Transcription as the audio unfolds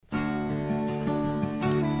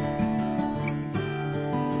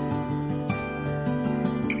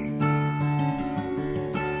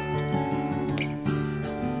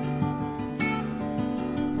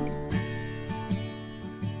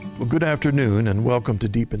good afternoon and welcome to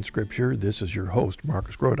Deep in Scripture. This is your host,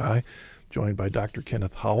 Marcus Grodi, joined by Dr.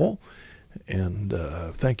 Kenneth Howell. And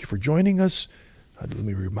thank you for joining us. Let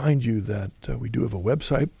me remind you that we do have a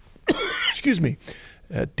website, excuse me,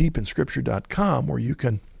 at deepinscripture.com, where you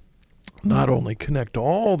can not only connect to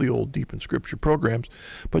all the old Deep in Scripture programs,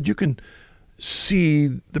 but you can see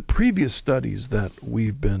the previous studies that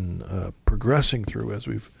we've been progressing through as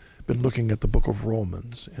we've been looking at the book of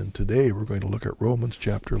Romans. And today we're going to look at Romans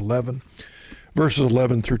chapter 11, verses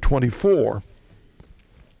 11 through 24.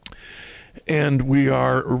 And we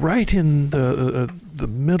are right in the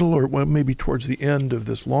middle, or maybe towards the end of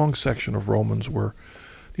this long section of Romans, where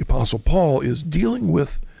the Apostle Paul is dealing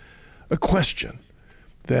with a question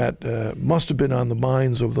that must have been on the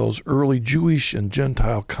minds of those early Jewish and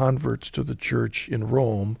Gentile converts to the church in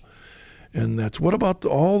Rome. And that's, what about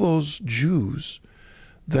all those Jews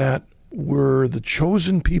that were the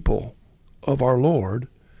chosen people of our Lord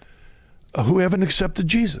who haven't accepted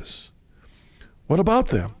Jesus? What about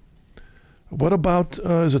them? What about,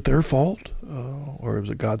 is it their fault? Or is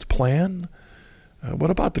it God's plan?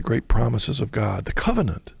 What about the great promises of God, the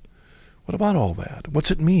covenant? What about all that?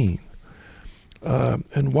 What's it mean?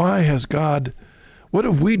 And why has God, what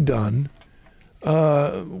have we done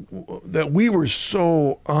that we were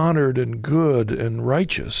so honored and good and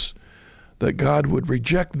righteous that God would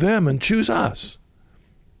reject them and choose us?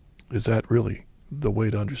 Is that really the way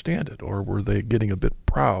to understand it? Or were they getting a bit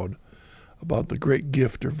proud about the great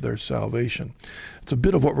gift of their salvation? It's a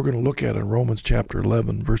bit of what we're going to look at in Romans chapter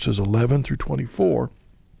 11, verses 11 through 24.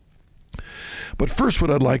 But first, what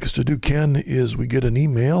I'd like us to do, Ken, is we get an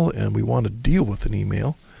email, and we want to deal with an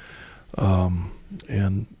email.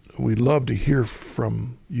 And we'd love to hear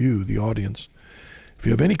from you, the audience, if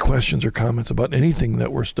you have any questions or comments about anything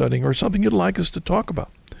that we're studying or something you'd like us to talk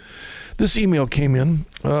about. This email came in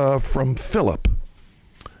from Philip,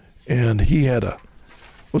 and he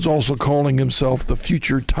was also calling himself the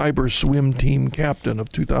future Tiber swim team captain of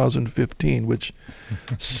 2015, which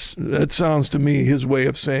that sounds to me his way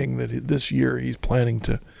of saying that this year he's planning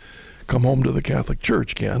to come home to the Catholic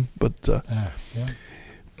Church, Ken. But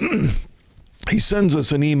he sends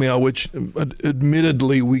us an email, which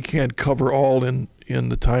admittedly we can't cover all in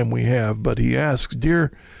the time we have, but he asks,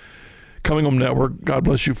 "Dear Coming Home Network, God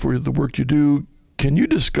bless you for the work you do. Can you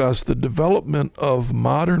discuss the development of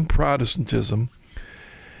modern Protestantism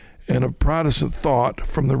and of Protestant thought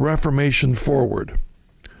from the Reformation forward?"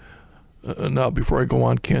 Now, before I go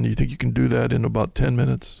on, Ken, you think you can do that in about 10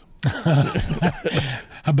 minutes? How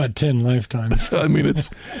about 10 lifetimes? I mean,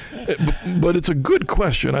 but it's a good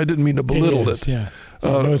question. I didn't mean to belittle it. Yeah.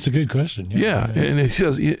 No, it's a good question. Yeah. And he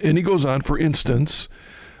says, and he goes on, for instance,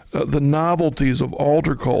 the novelties of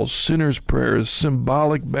altar calls, sinner's prayers,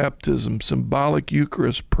 symbolic baptism, symbolic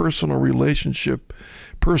Eucharist, personal relationship,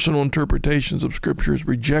 personal interpretations of scriptures,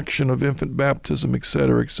 rejection of infant baptism,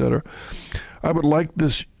 etc., etc. I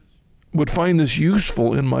would find this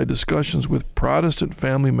useful in my discussions with Protestant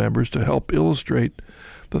family members to help illustrate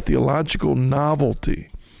the theological novelty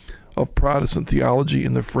of Protestant theology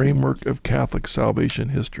in the framework of Catholic salvation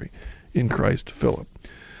history. In Christ, Philip.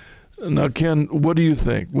 Now, Ken, what do you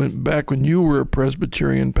think? Back when you were a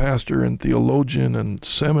Presbyterian pastor and theologian and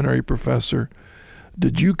seminary professor,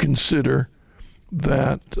 did you consider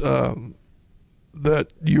that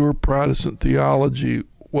your Protestant theology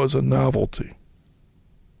was a novelty?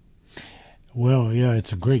 Well, yeah,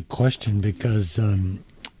 it's a great question because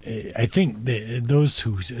I think that those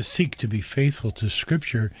who seek to be faithful to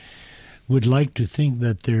Scripture would like to think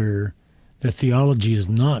that their theology is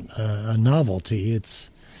not a novelty. It's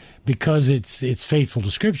because it's faithful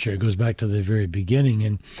to Scripture. It goes back to the very beginning,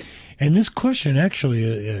 and this question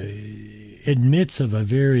actually admits of a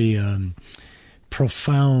very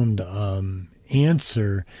profound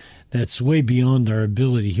answer that's way beyond our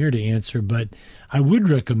ability here to answer. But I would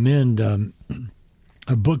recommend a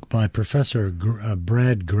book by Professor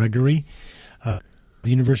Brad Gregory, the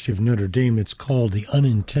University of Notre Dame. It's called The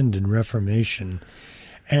Unintended Reformation.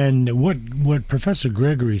 And what Professor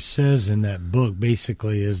Gregory says in that book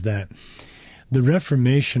basically is that the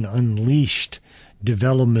Reformation unleashed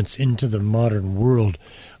developments into the modern world,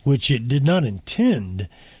 which it did not intend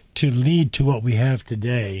to lead to what we have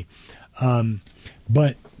today.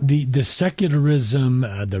 But the secularism,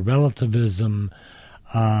 the relativism,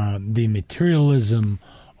 the materialism,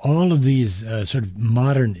 all of these sort of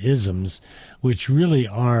modern isms, which really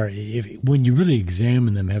are, when you really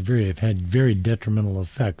examine them, have had very detrimental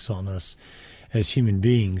effects on us as human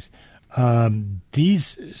beings.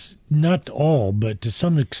 These, not all, but to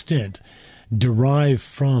some extent, derive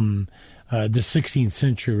from the 16th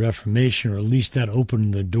century Reformation, or at least that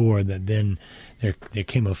opened the door that then there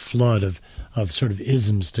came a flood of sort of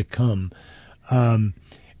isms to come.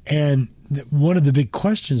 And one of the big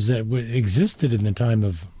questions that existed in the time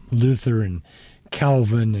of Luther and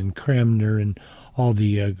Calvin and Cranmer and all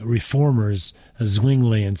the reformers,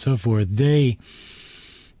 Zwingli and so forth,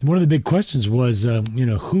 one of the big questions was,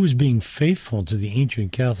 who's being faithful to the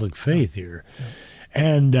ancient Catholic faith here? Yeah.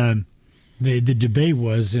 And the debate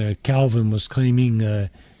was Calvin was claiming,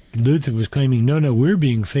 Luther was claiming, no, we're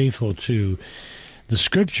being faithful to the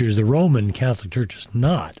Scriptures. The Roman Catholic Church is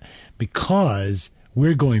not, because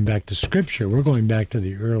we're going back to Scripture. We're going back to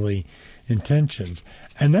the early intentions.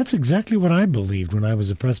 And that's exactly what I believed when I was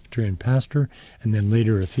a Presbyterian pastor and then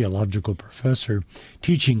later a theological professor,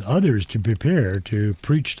 teaching others to prepare to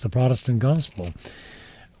preach the Protestant gospel.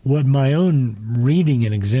 What my own reading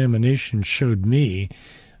and examination showed me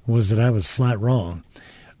was that I was flat wrong,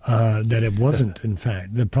 that it wasn't, in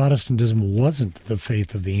fact, the Protestantism wasn't the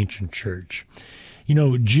faith of the ancient church.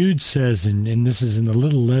 Jude says, and this is in the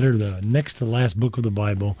little letter, the next to last book of the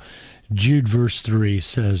Bible, Jude verse 3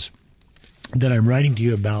 says that I'm writing to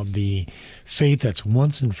you about the faith that's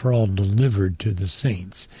once and for all delivered to the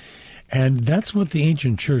saints. And that's what the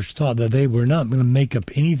ancient church thought, that they were not going to make up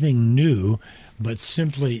anything new, but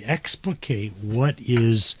simply explicate what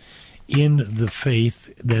is in the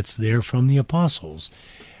faith that's there from the apostles.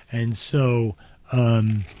 And so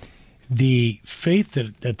the faith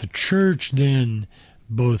that the church then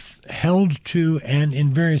both held to and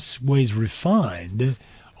in various ways refined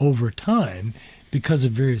over time because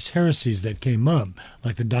of various heresies that came up,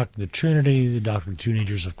 like the doctrine of the Trinity, the doctrine of the two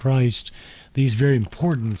natures of Christ, these very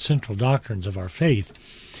important central doctrines of our faith.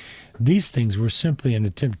 These things were simply an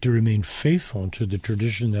attempt to remain faithful to the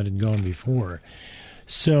tradition that had gone before.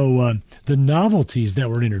 So the novelties that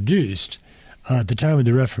were introduced at the time of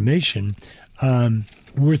the Reformation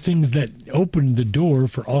were things that opened the door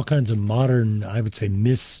for all kinds of modern, I would say,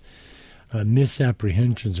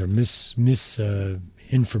 misapprehensions or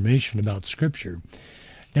misinformation about Scripture.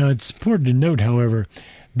 Now, it's important to note, however,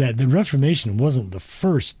 that the Reformation wasn't the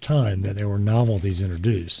first time that there were novelties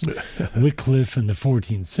introduced. Wycliffe in the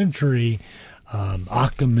 14th century,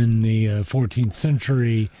 Occam in the 14th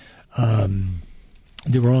century.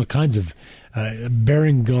 There were all kinds of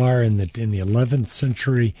Berengar in the 11th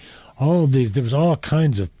century. All of these, there was all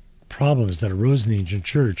kinds of problems that arose in the ancient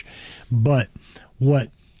church. But what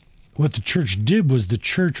the church did was the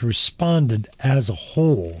church responded as a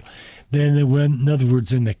whole. Then, in other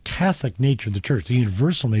words, in the Catholic nature of the church, the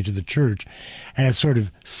universal nature of the church, as sort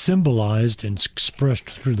of symbolized and expressed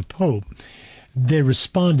through the Pope, they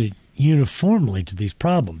responded uniformly to these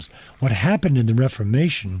problems. What happened in the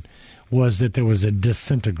Reformation was that there was a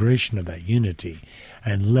disintegration of that unity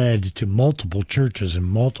and led to multiple churches and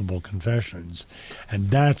multiple confessions. And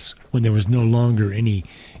that's when there was no longer any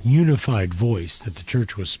unified voice that the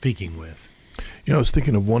church was speaking with. I was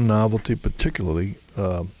thinking of one novelty particularly,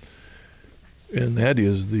 and that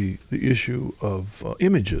is the issue of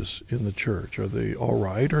images in the church. Are they all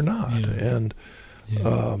right or not? Yeah. And,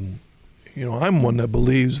 I'm one that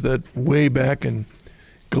believes that way back in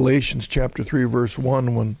Galatians chapter 3, verse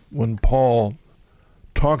 1, when Paul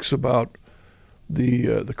talks about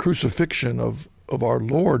the crucifixion of our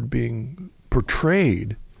Lord being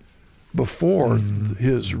portrayed before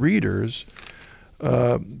his readers,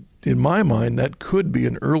 in my mind, that could be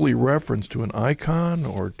an early reference to an icon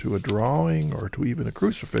or to a drawing or to even a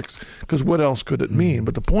crucifix, because what else could it mean?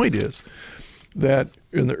 But the point is that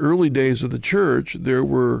in the early days of the church, there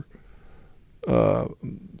were,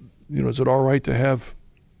 is it all right to have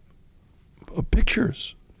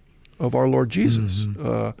pictures of our Lord Jesus?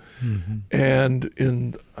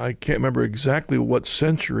 And I can't remember exactly what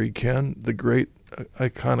century, Ken, the great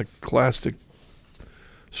iconoclastic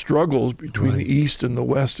struggles between the East and the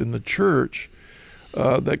West in the church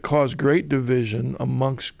that caused great division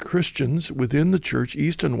amongst Christians within the church,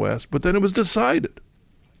 East and West, but then it was decided.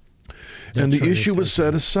 And the issue was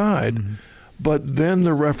set aside. But then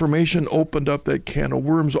the Reformation opened up that can of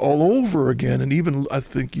worms all over again. And even, I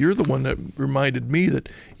think you're the one that reminded me that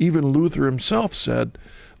even Luther himself said,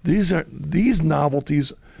 these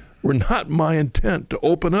novelties were not my intent to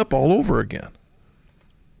open up all over again.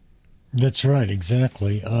 That's right,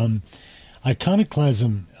 exactly.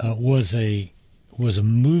 Iconoclasm was a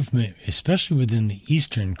movement, especially within the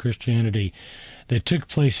Eastern Christianity, that took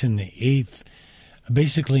place in the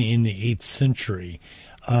 8th century.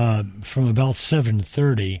 From about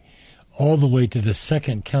 730 all the way to the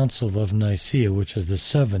Second Council of Nicaea, which is the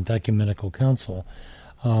Seventh Ecumenical Council.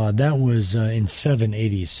 That was in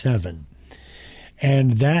 787.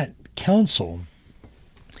 And that council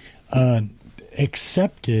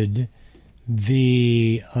accepted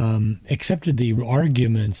the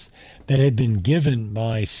arguments that had been given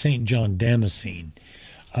by Saint John Damascene.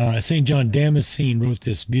 Saint John Damascene wrote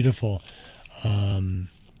this beautiful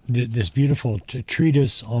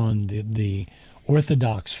treatise on the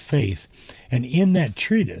Orthodox faith, and in that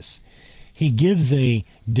treatise, he gives a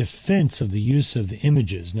defense of the use of the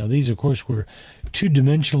images. Now, these, of course, were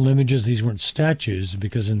two-dimensional images. These weren't statues,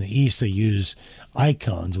 because in the East they use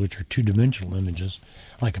icons, which are two-dimensional images,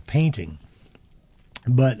 like a painting.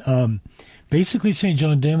 But basically, St.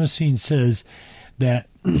 John Damascene says that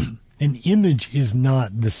an image is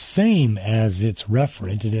not the same as its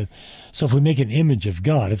referent. So if we make an image of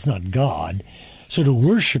God, it's not God. So to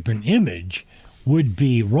worship an image would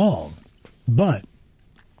be wrong. But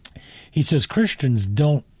he says Christians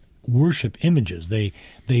don't worship images. They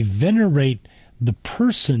venerate the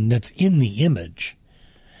person that's in the image.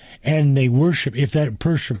 And they worship, if that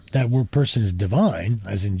person is divine,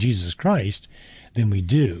 as in Jesus Christ, then we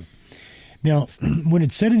do. Now, when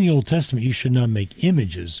it said in the Old Testament, you should not make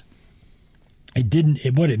images,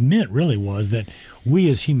 what it meant really was that we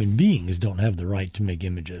as human beings don't have the right to make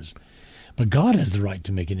images. But God has the right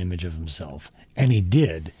to make an image of himself, and he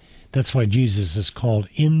did. That's why Jesus is called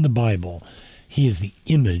in the Bible, he is the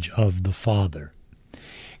image of the Father.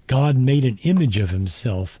 God made an image of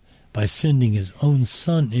himself by sending his own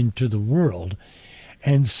Son into the world.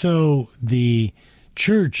 And so the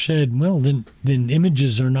church said, well, then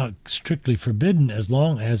images are not strictly forbidden as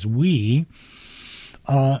long as we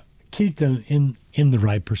keep them in the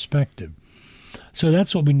right perspective. So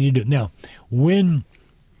that's what we need to do. Now, when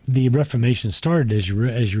the Reformation started, as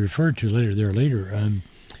you referred to later,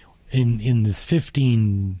 in the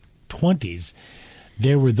 1520s,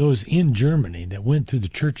 there were those in Germany that went through the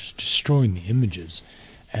churches destroying the images.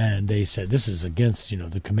 And they said, this is against,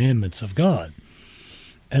 the commandments of God.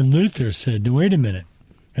 And Luther said, no, wait a minute.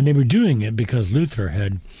 And they were doing it because Luther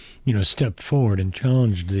had, stepped forward and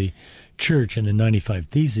challenged the church in the 95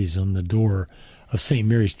 Theses on the door of St.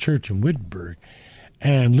 Mary's Church in Wittenberg.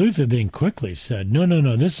 And Luther then quickly said, no,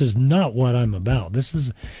 this is not what I'm about.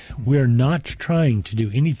 We're not trying to do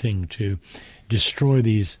anything to destroy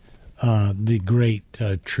these the great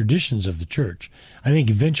traditions of the church. I think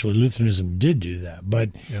eventually Lutheranism did do that, but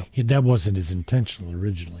that wasn't his intention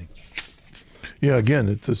originally. Yeah, again,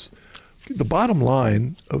 the bottom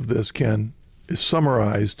line of this, Ken, is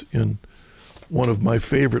summarized in one of my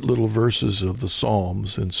favorite little verses of the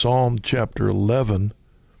Psalms, in Psalm chapter 11,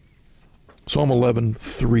 Psalm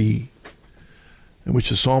 11:3, in which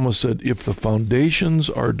the psalmist said, if the foundations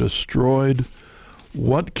are destroyed,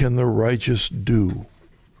 what can the righteous do?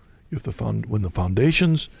 If the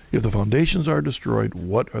foundations are destroyed,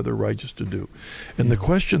 what are the righteous to do? And the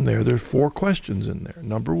question there's 4 questions in there.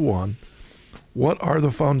 Number 1, what are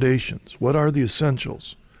the foundations? What are the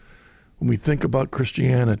essentials? When we think about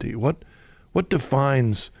Christianity, what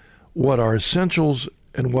defines what are essentials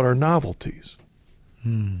and what are novelties?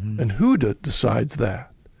 Mm-hmm. And who decides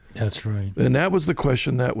that? That's right. And that was the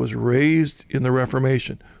question that was raised in the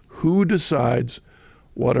Reformation. Who decides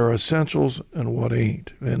what are essentials and what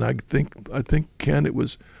ain't? And I think Ken, it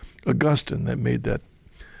was Augustine that made that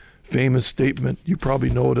famous statement. You probably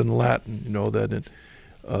know it in Latin. That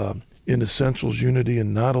in essentials unity,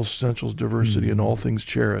 and not essentials diversity, in all things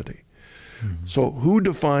charity. Mm-hmm. So who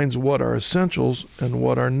defines what are essentials and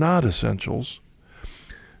what are not essentials?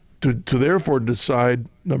 To therefore decide,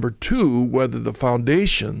 number 2, whether the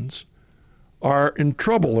foundations are in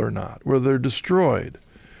trouble or not, whether they're destroyed,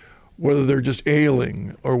 whether they're just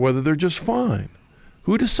ailing, or whether they're just fine.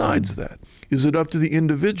 Who decides that? Is it up to the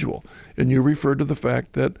individual? And you refer to the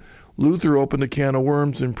fact that Luther opened a can of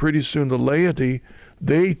worms, and pretty soon the laity,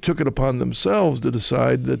 they took it upon themselves to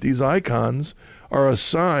decide that these icons are a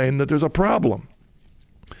sign that there's a problem.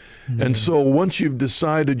 Mm-hmm. And so once you've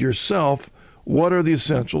decided yourself what are the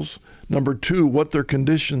essentials, number 2, what their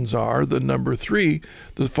conditions are, then number 3,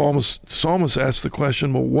 the psalmist asks the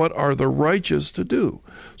question, well, what are the righteous to do?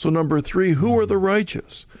 So number 3, who are the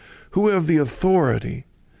righteous? Who have the authority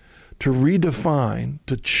to redefine,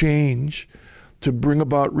 to change, to bring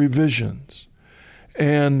about revisions?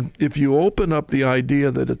 And if you open up the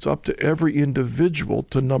idea that it's up to every individual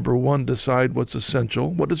to, number 1, decide what's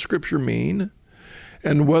essential, what does Scripture mean,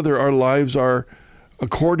 and whether our lives are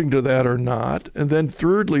according to that or not, and then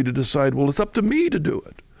thirdly, to decide, well, it's up to me to do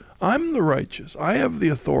it. I'm the righteous. I have the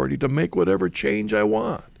authority to make whatever change I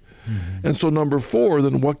want. Mm-hmm. And so number 4,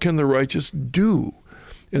 then what can the righteous do?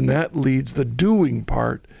 And that leads, the doing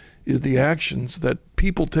part is the actions that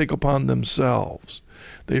people take upon themselves.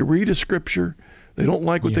 They read a scripture, They don't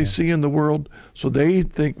like what they see in the world, so they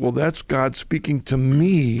think, well, that's God speaking to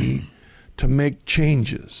me to make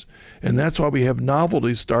changes. And that's why we have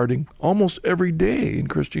novelties starting almost every day in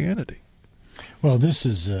Christianity. Well, this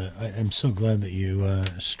is, I'm so glad that you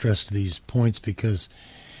stressed these points, because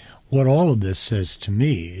what all of this says to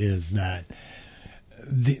me is that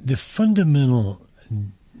the fundamental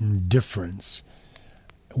difference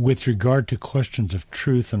with regard to questions of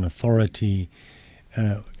truth and authority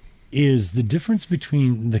is the difference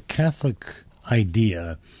between the Catholic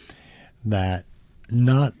idea that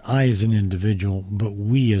not I as an individual, but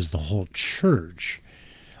we as the whole church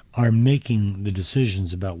are making the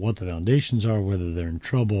decisions about what the foundations are, whether they're in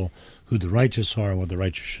trouble, who the righteous are, and what the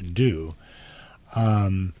righteous should do.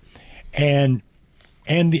 And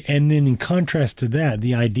then in contrast to that,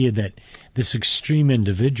 the idea that this extreme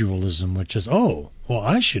individualism, which is, oh, well,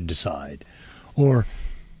 I should decide, or,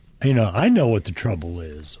 I know what the trouble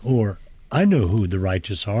is, or I know who the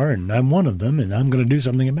righteous are, and I'm one of them, and I'm going to do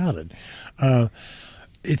something about it.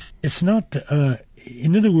 It's not.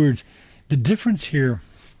 In other words, the difference here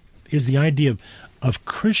is the idea of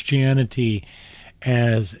Christianity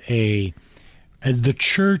as the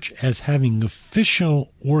church as having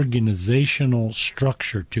official organizational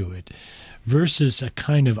structure to it, versus a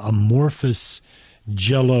kind of amorphous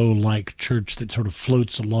Jello-like church that sort of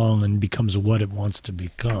floats along and becomes what it wants to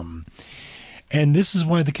become. And this is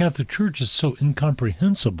why the Catholic Church is so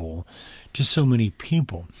incomprehensible to so many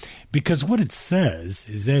people, because what it says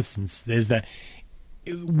is that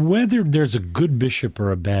whether there's a good bishop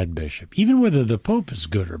or a bad bishop, even whether the Pope is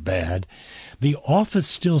good or bad, the office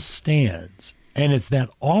still stands. And it's that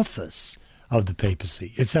office of the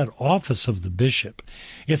papacy. It's that office of the bishop.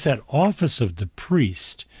 It's that office of the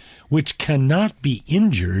priest, which cannot be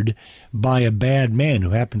injured by a bad man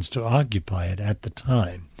who happens to occupy it at the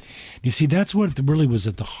time. You see, that's what really was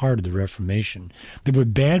at the heart of the Reformation. There were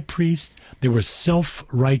bad priests, there were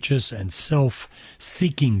self-righteous and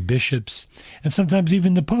self-seeking bishops, and sometimes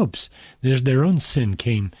even the popes. Their own sin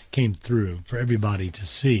came through for everybody to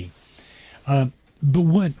see. But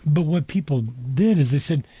what people did is they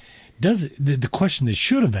said, the question they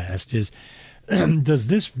should have asked is,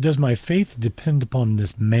 does my faith depend upon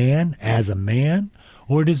this man as a man,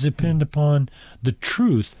 or does it depend upon the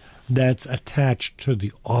truth that's attached to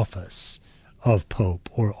the office of pope,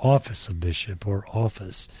 or office of bishop, or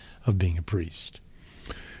office of being a priest?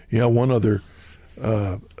 Yeah, one other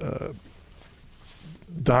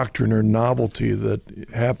doctrine or novelty that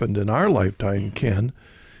happened in our lifetime, Ken,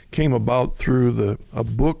 came about through a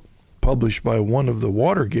book published by one of the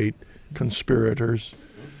Watergate conspirators.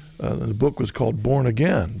 The book was called Born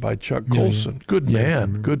Again by Chuck Colson. Good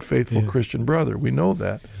man, good faithful Christian brother. We know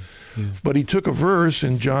that. Yeah. But he took a verse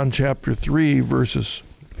in John chapter 3, verses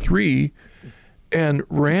 3, and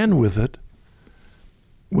ran with it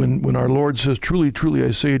when our Lord says, "Truly, truly,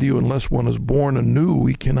 I say to you, unless one is born anew,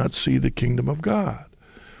 he cannot see the kingdom of God."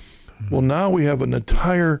 Well, now we have an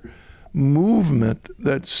entire movement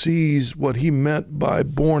that sees what he meant by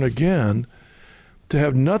born again to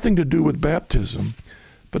have nothing to do with baptism,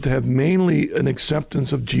 but to have mainly an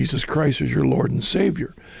acceptance of Jesus Christ as your Lord and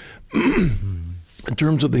Savior. In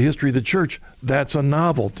terms of the history of the church, that's a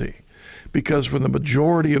novelty, because for the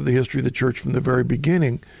majority of the history of the church from the very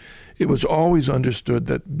beginning, it was always understood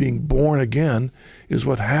that being born again is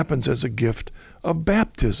what happens as a gift of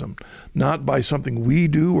baptism, not by something we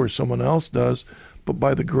do or someone else does, but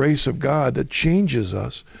by the grace of God that changes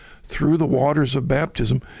us through the waters of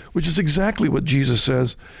baptism, which is exactly what Jesus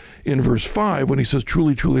says in verse 5 when he says,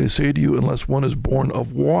 "Truly, truly, I say to you, unless one is born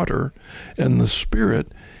of water and the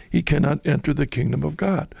Spirit, he cannot enter the kingdom of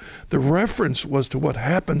God." The reference was to what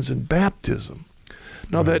happens in baptism.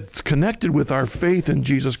 Now, that's connected with our faith in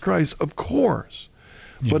Jesus Christ, of course,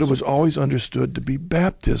 but it was always understood to be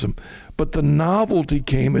baptism. But the novelty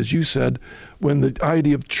came, as you said, when the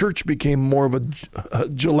idea of church became more of a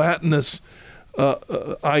gelatinous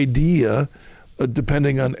idea,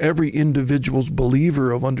 depending on every individual's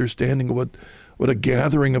believer of understanding what a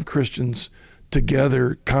gathering of Christians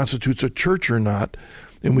together constitutes a church or not.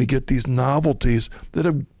 And we get these novelties that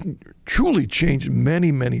have truly changed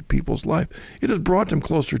many, many people's life. It has brought them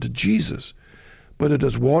closer to Jesus, but it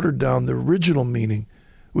has watered down the original meaning,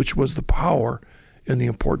 which was the power and the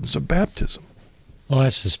importance of baptism. Well, I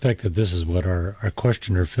suspect that this is what our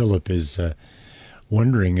questioner, Philip, is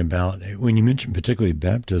wondering about. When you mentioned particularly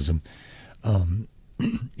baptism,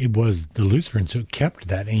 it was the Lutherans who kept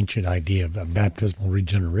that ancient idea of baptismal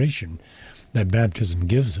regeneration, that baptism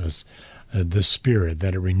gives us the Spirit,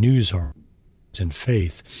 that it renews our in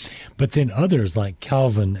faith. But then others like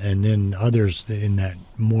Calvin and then others in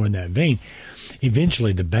that vein,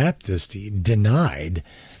 eventually the Baptists denied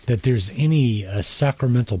that there's any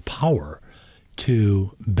sacramental power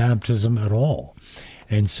to baptism at all.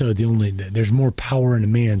 And so there's more power in a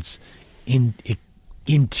man's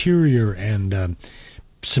interior and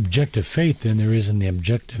subjective faith than there is in the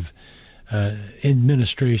objective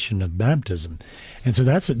administration of baptism. And so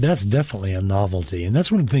that's definitely a novelty. And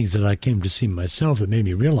that's one of the things that I came to see myself that made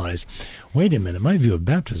me realize, wait a minute, my view of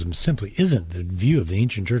baptism simply isn't the view of the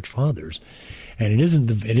ancient church fathers. And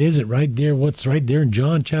it isn't right there, what's right there in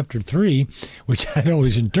John chapter 3, which I'd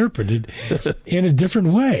always interpreted in a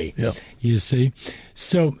different way, you see.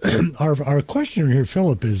 So our questioner here,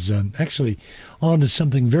 Philip, is actually on to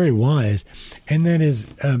something very wise, and that is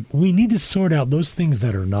we need to sort out those things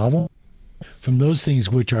that are novel from those things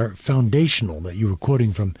which are foundational, that you were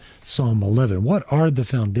quoting from Psalm 11. What are the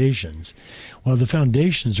foundations? Well, the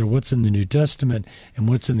foundations are what's in the New Testament and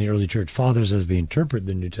what's in the early church fathers as they interpret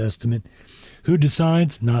the New Testament. Who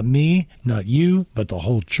decides? Not me, not you, but the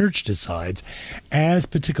whole church decides, as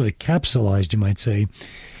particularly capsulized, you might say,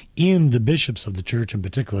 in the bishops of the church, and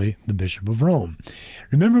particularly the Bishop of Rome.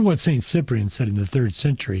 Remember what St. Cyprian said in the 3rd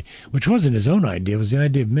century, which wasn't his own idea, it was the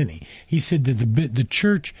idea of many. He said that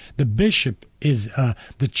the bishop is in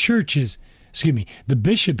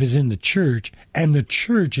the church, and the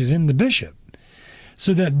church is in the bishop.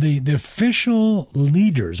 So that the official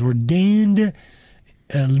leaders, ordained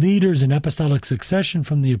leaders in apostolic succession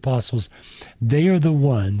from the apostles, they are the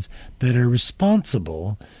ones that are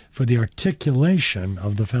responsible for the articulation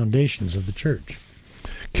of the foundations of the church.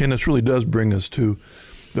 Ken, this really does bring us to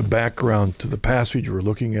the background to the passage we're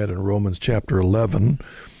looking at in Romans chapter 11,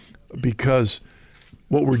 because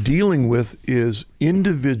what we're dealing with is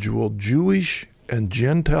individual Jewish and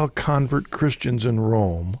Gentile convert Christians in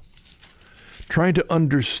Rome trying to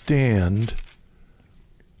understand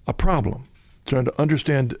a problem, trying to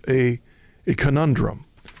understand a conundrum.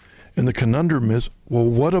 And the conundrum is, well,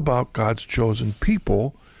 what about God's chosen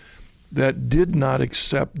people that did not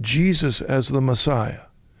accept Jesus as the Messiah?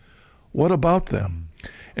 What about them?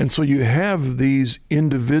 And so you have these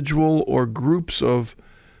individual or groups of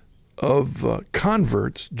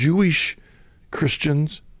converts, Jewish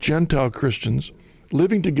Christians, Gentile Christians,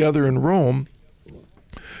 living together in Rome,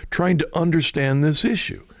 trying to understand this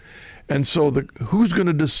issue. And so who's going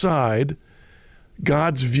to decide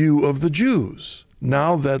God's view of the Jews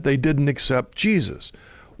now that they didn't accept Jesus?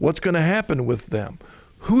 What's going to happen with them?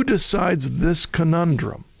 Who decides this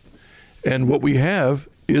conundrum? And what we have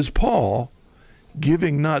is Paul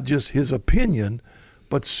giving not just his opinion,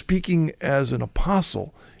 but speaking as an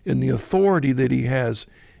apostle in the authority that he has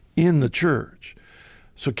in the church.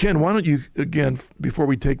 So Ken, why don't you, again, before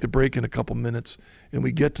we take the break in a couple minutes and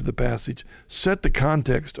we get to the passage, set the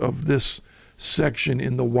context of this section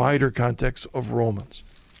in the wider context of Romans.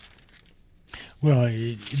 Well,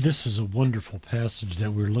 this is a wonderful passage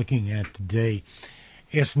that we're looking at today.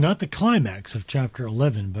 It's not the climax of chapter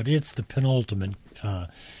 11, but it's the penultimate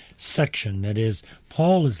section. That is,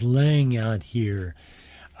 Paul is laying out here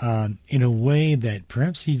in a way that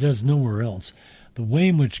perhaps he does nowhere else, the way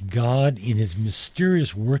in which God, in his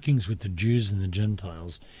mysterious workings with the Jews and the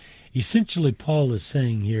Gentiles, essentially Paul is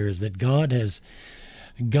saying here is that God is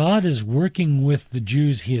working with the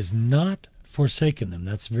Jews. He has not forsaken them.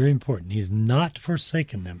 That's very important. He has not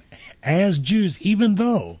forsaken them as Jews, even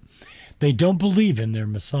though they don't believe in their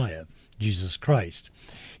Messiah, Jesus Christ.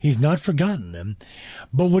 He's not forgotten them.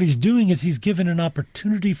 But what he's doing is he's given an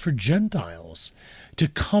opportunity for Gentiles to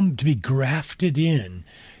come to be grafted in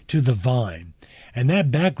to the vine. And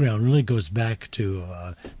that background really goes back to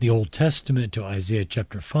the Old Testament, to Isaiah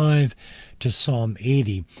chapter 5, to Psalm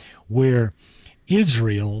 80, where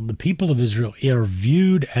Israel, the people of Israel, are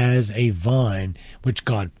viewed as a vine which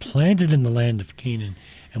God planted in the land of Canaan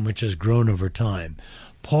and which has grown over time.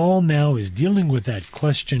 Paul now is dealing with that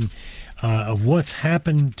question of what's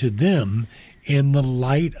happened to them in the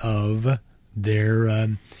light of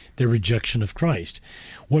their rejection of Christ.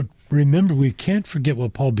 Remember, we can't forget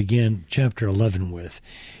what Paul began chapter 11 with.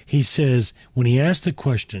 He says, when he asked the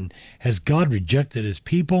question, has God rejected his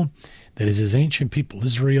people, that is his ancient people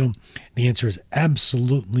Israel? The answer is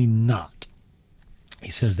absolutely not.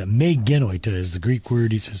 He says that me genoita is the Greek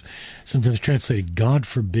word. He says, sometimes translated, God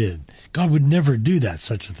forbid. God would never do that,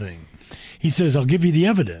 such a thing. He says, I'll give you the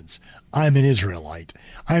evidence. I'm an Israelite.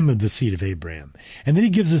 I'm of the seed of Abraham. And then he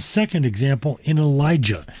gives a second example in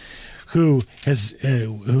Elijah,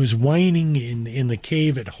 who's whining in the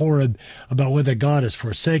cave at Horeb about whether God has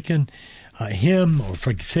forsaken him or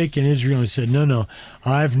forsaken Israel. He said, no,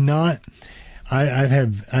 I've not I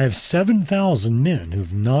have 7,000 men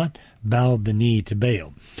who've not bowed the knee to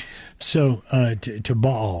Baal. So to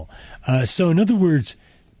Baal. So in other words,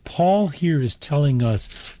 Paul here is telling us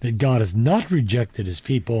that God has not rejected his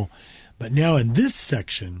people, but now in this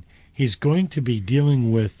section, he's going to be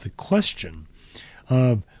dealing with the question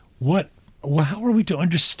of how are we to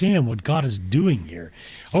understand what God is doing here?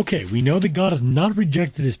 Okay, we know that God has not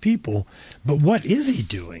rejected his people, but what is he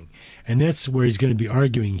doing? And that's where he's going to be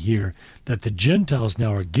arguing here, that the Gentiles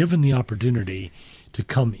now are given the opportunity to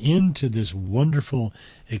come into this wonderful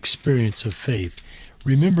experience of faith.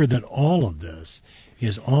 Remember that all of this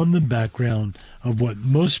is on the background of what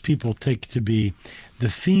most people take to be the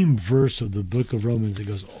theme verse of the book of Romans. It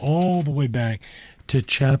goes all the way back to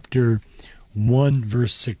chapter 1,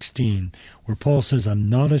 verse 16, where Paul says, I'm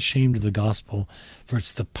not ashamed of the gospel, for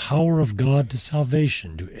it's the power of God to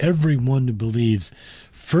salvation to everyone who believes,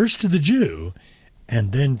 first to the Jew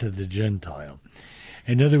and then to the Gentile.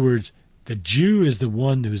 In other words, the Jew is the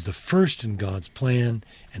one who is the first in God's plan,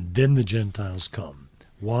 and then the Gentiles come.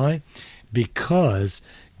 Why? Because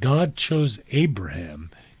God chose Abraham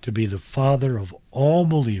to be the father of all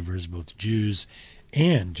believers, both Jews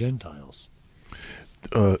and Gentiles.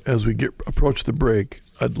 As we approach the break,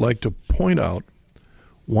 I'd like to point out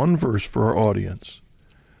one verse for our audience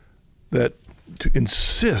that to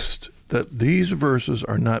insist that these verses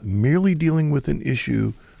are not merely dealing with an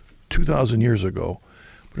issue 2,000 years ago,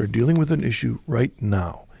 but are dealing with an issue right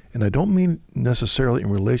now. And I don't mean necessarily in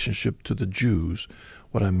relationship to the Jews.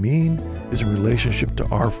 What I mean is in relationship to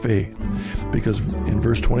our faith. Because in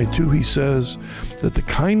verse 22, he says that the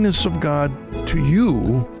kindness of God to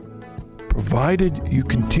you, provided you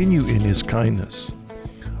continue in his kindness.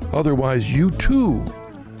 Otherwise, you too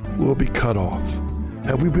will be cut off.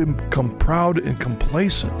 Have we become proud and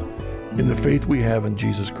complacent in the faith we have in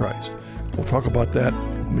Jesus Christ? We'll talk about that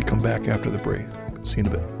when we come back after the break. See you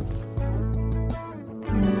in a bit.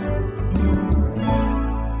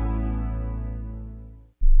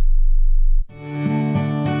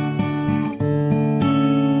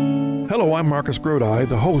 Hello, I'm Marcus Grodi,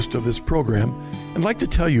 the host of this program, and I'd like to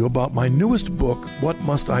tell you about my newest book, What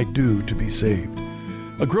Must I Do to Be Saved?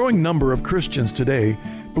 A growing number of Christians today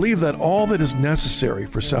believe that all that is necessary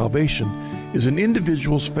for salvation is an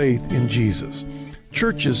individual's faith in Jesus.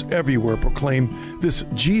 Churches everywhere proclaim this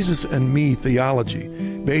Jesus and me theology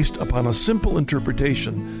based upon a simple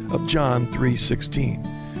interpretation of John 3:16.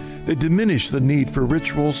 They diminish the need for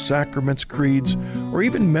rituals, sacraments, creeds, or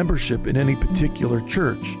even membership in any particular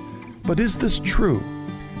church. But is this true?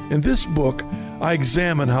 In this book, I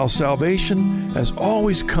examine how salvation has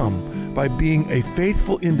always come by being a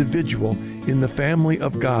faithful individual in the family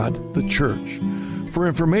of God, the church. For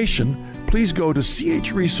information, please go to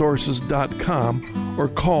chresources.com or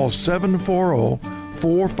call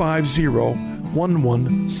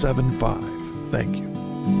 740-450-1175. Thank you.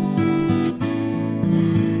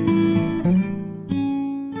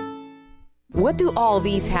 What do all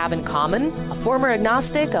these have in common? A former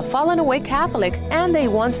agnostic, a fallen away Catholic, and a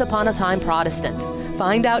once upon a time Protestant.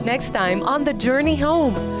 Find out next time on The Journey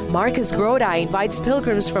Home. Marcus Grodi invites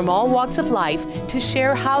pilgrims from all walks of life to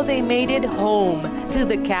share how they made it home to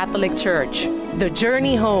the Catholic Church. The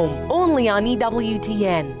Journey Home, only on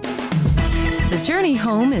EWTN. The Journey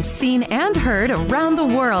Home is seen and heard around the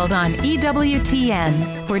world on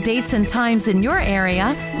EWTN. For dates and times in your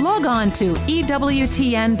area, log on to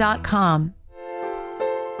EWTN.com.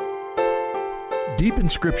 Deep in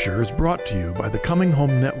Scripture is brought to you by the Coming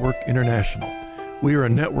Home Network International. We are a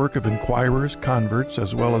network of inquirers, converts,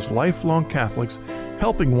 as well as lifelong Catholics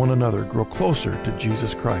helping one another grow closer to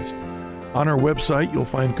Jesus Christ. On our website, you'll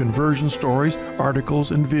find conversion stories,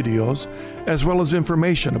 articles, and videos, as well as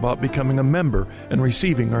information about becoming a member and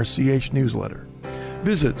receiving our CH newsletter.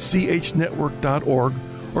 Visit chnetwork.org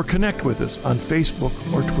or connect with us on Facebook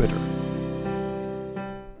or Twitter.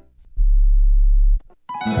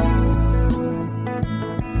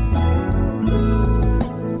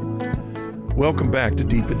 Welcome back to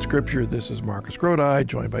Deep in Scripture. This is Marcus Grodi,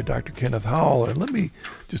 joined by Dr. Kenneth Howell. And let me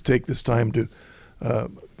just take this time to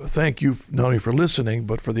thank you not only for listening,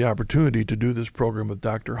 but for the opportunity to do this program with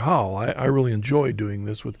Dr. Howell. I really enjoy doing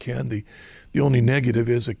this with Ken. The only negative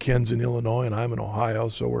is that Ken's in Illinois and I'm in Ohio,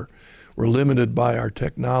 so we're limited by our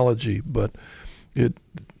technology. But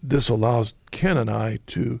this allows Ken and I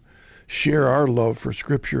to share our love for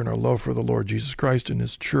Scripture and our love for the Lord Jesus Christ and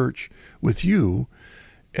His church with you.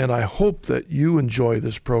 And I hope that you enjoy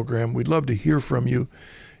this program. We'd love to hear from you.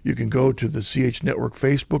 You can go to the CH Network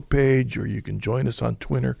Facebook page, or you can join us on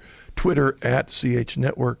Twitter at CH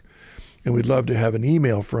Network. And we'd love to have an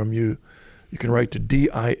email from you. You can write to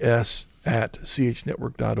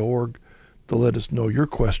dis@chnetwork.org. to let us know your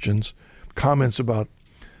questions, comments about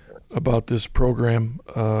this program,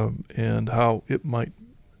 and how it might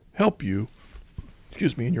help you,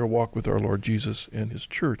 in your walk with our Lord Jesus and his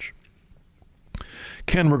church.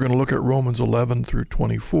 Ken, we're going to look at Romans 11 through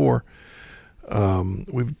 24.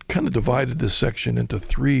 We've kind of divided this section into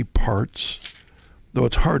 3 parts, though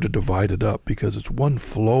it's hard to divide it up because it's one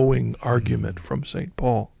flowing argument from St.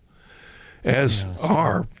 Paul, as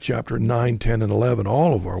are chapter 9, 10, and 11,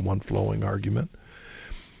 all of our one flowing argument.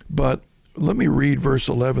 But let me read verse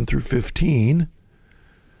 11 through 15,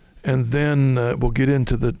 and then we'll get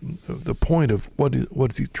into the point of what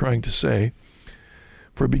is he trying to say.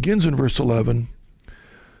 For it begins in verse 11.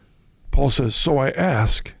 Paul says, "So I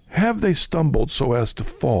ask, have they stumbled so as to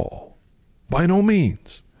fall? By no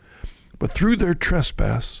means. But through their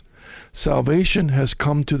trespass, salvation has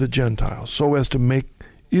come to the Gentiles, so as to make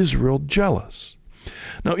Israel jealous.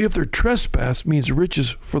 Now, if their trespass means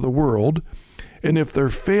riches for the world, and if their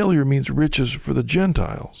failure means riches for the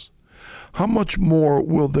Gentiles, how much more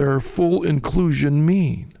will their full inclusion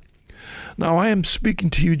mean? Now I am speaking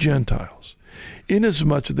to you Gentiles.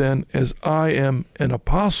 Inasmuch then as I am an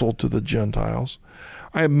apostle to the Gentiles,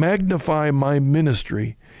 I magnify my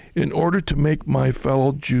ministry in order to make my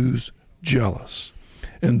fellow Jews jealous,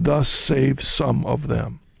 and thus save some of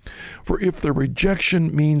them. For if their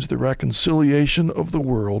rejection means the reconciliation of the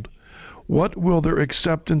world, what will their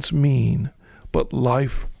acceptance mean but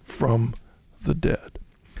life from the dead?"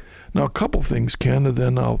 Now, a couple things, Ken, and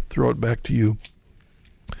then I'll throw it back to you.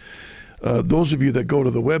 Those of you that go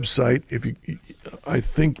to the website, I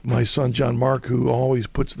think my son John Mark, who always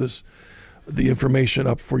puts the information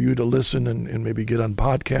up for you to listen and maybe get on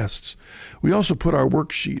podcasts. We also put our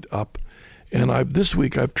worksheet up, and this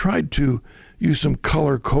week I've tried to use some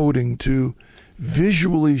color coding to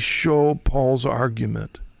visually show Paul's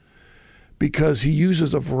argument, because he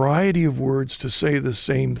uses a variety of words to say the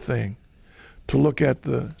same thing, to look at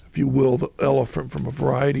the elephant from a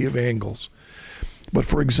variety of angles. But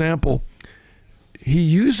for example, he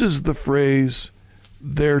uses the phrase,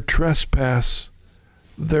 their trespass,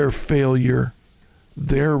 their failure,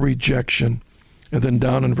 their rejection, and then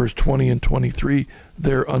down in verse 20 and 23,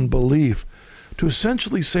 their unbelief, to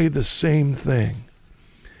essentially say the same thing.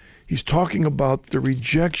 He's talking about the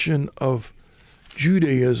rejection of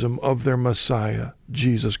Judaism of their Messiah,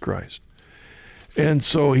 Jesus Christ. And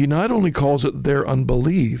so he not only calls it their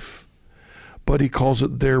unbelief, but he calls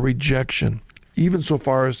it their rejection, even so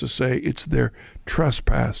far as to say it's their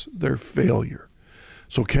trespass, their failure.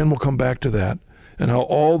 So Ken will come back to that, and how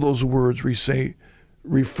all those words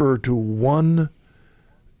refer to one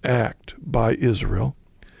act by Israel.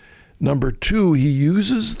 Number 2, he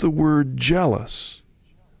uses the word jealous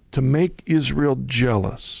to make Israel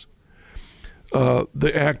jealous.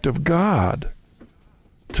 The act of God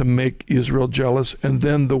to make Israel jealous, and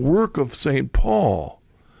then the work of St. Paul,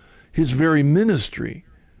 his very ministry,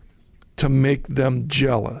 to make them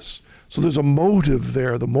jealous. So there's a motive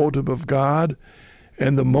there, the motive of God,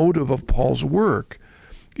 and the motive of Paul's work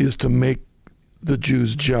is to make the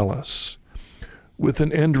Jews jealous with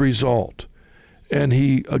an end result. And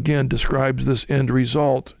he, again, describes this end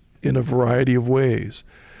result in a variety of ways.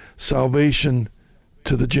 Salvation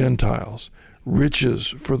to the Gentiles, riches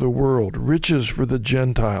for the world, riches for the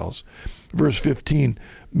Gentiles. Verse 15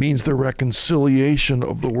 means the reconciliation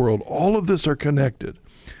of the world. All of this are connected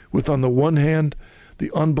with, on the one hand,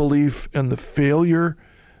 the unbelief and the failure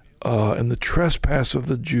and the trespass of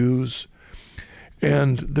the Jews,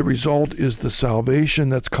 and the result is the salvation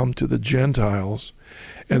that's come to the Gentiles.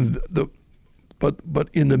 And but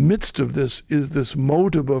in the midst of this is this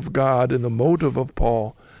motive of God and the motive of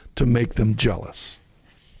Paul to make them jealous.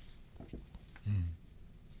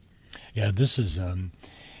 Yeah, this is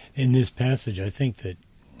in this passage. I think that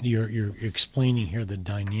you're explaining here the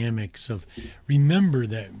dynamics of. Remember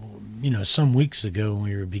that some weeks ago when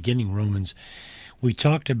we were beginning Romans, we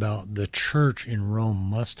talked about the church in Rome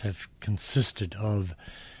must have consisted of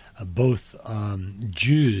both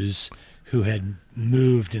Jews who had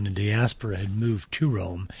moved in the diaspora, had moved to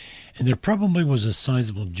Rome, and there probably was a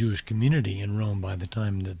sizable Jewish community in Rome by the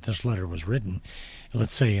time that this letter was written,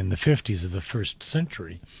 let's say in the 50s of the first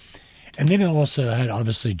century. And then it also had,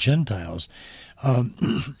 obviously, Gentiles.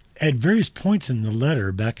 At various points in the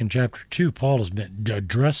letter, back in chapter 2, Paul has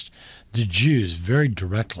addressed the Jews very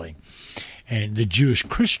directly, and the Jewish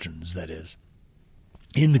Christians, that is,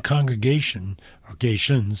 in the congregations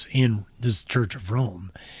in this Church of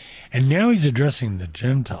Rome. And now he's addressing the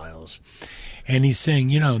Gentiles, and he's saying,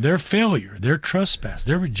 their failure, their trespass,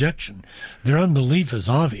 their rejection, their unbelief is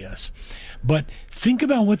obvious. But think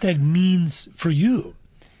about what that means for you.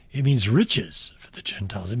 It means riches for the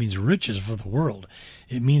Gentiles. It means riches for the world.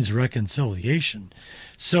 It means reconciliation.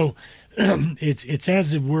 So it's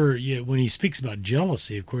as it were, when he speaks about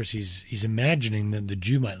jealousy, of course, he's imagining that the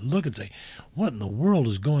Jew might look and say, what in the world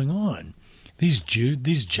is going on? These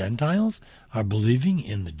Gentiles are believing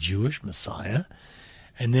in the Jewish Messiah.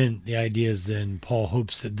 And then the idea is then Paul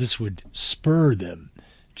hopes that this would spur them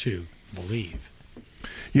to believe.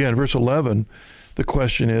 Yeah, in verse 11, the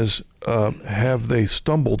question is, have they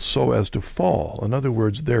stumbled so as to fall? In other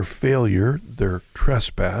words, their failure, their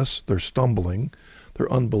trespass, their stumbling,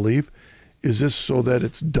 their unbelief, is this so that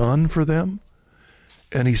it's done for them?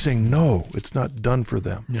 And he's saying, no, it's not done for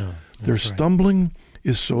them. No, their stumbling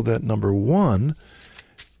is so that, number one,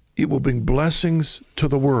 it will bring blessings to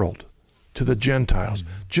the world, to the Gentiles,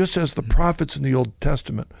 just as the prophets in the Old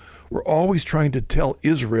Testament were always trying to tell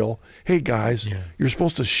Israel, hey guys, you're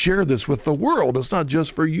supposed to share this with the world. It's not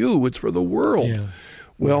just for you, it's for the world.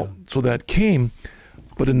 Well, so that came,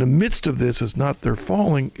 but in the midst of this is not their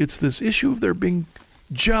falling, it's this issue of their being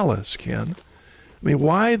jealous, Ken. I mean,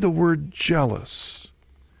 why the word jealous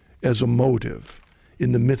as a motive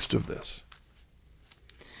in the midst of this?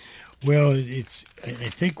 Well, I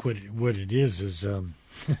think what it is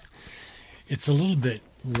it's a little bit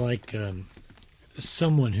like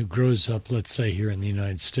someone who grows up, let's say here in the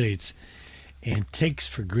United States, and takes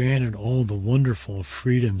for granted all the wonderful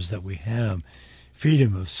freedoms that we have,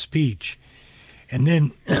 freedom of speech, and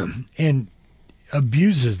then and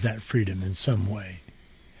abuses that freedom in some way.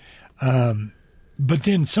 But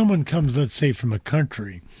then someone comes, let's say, from a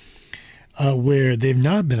country where they've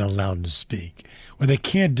not been allowed to speak, where they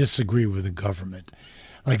can't disagree with the government.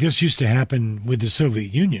 Like this used to happen with the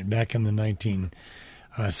Soviet Union back in the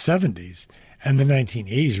 1970s and the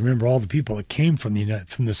 1980s. Remember all the people that came from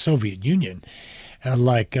the Soviet Union,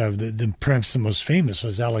 perhaps the most famous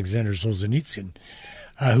was Alexander Solzhenitsyn,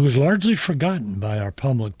 who is largely forgotten by our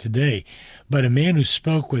public today, but a man who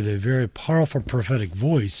spoke with a very powerful prophetic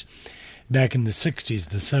voice back in the 60s,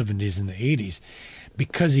 the 70s, and the 80s,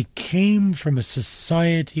 because he came from a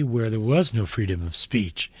society where there was no freedom of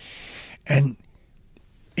speech. And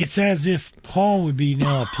it's as if Paul would be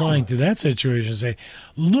now applying to that situation and say,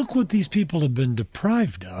 look what these people have been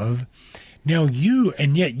deprived of. Now you've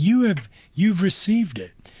received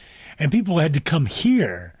it. And people had to come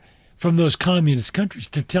here from those communist countries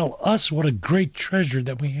to tell us what a great treasure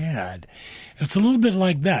that we had. And it's a little bit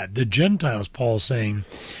like that. The Gentiles, Paul's saying,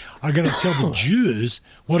 are going to tell the Jews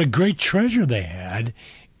what a great treasure they had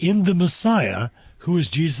in the Messiah, who is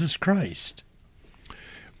Jesus Christ.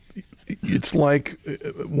 It's like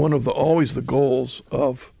one of always the goals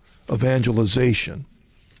of evangelization,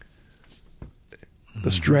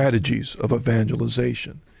 the strategies of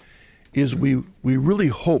evangelization, is we really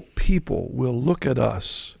hope people will look at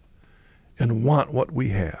us and want what we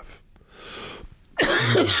have.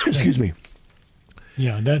 Excuse me.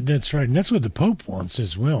 Yeah, that's right. And that's what the Pope wants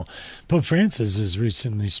as well. Pope Francis has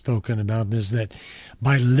recently spoken about this, that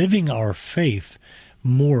by living our faith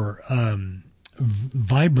more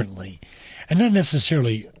vibrantly, and not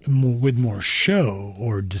necessarily with more show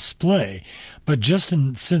or display, but just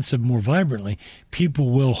in the sense of more vibrantly, people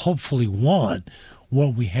will hopefully want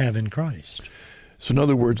what we have in Christ. So in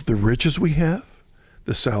other words, the riches we have,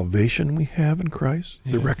 the salvation we have in Christ,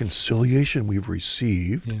 the reconciliation we've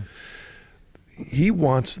received, he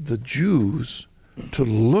wants the Jews to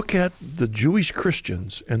look at the Jewish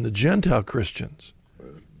Christians and the Gentile Christians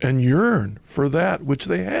and yearn for that which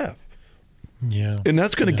they have. Yeah. And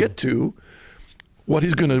that's going to get to what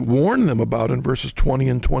he's going to warn them about in verses 20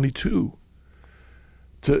 and 22.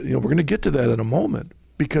 We're going to get to that in a moment,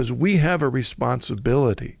 because we have a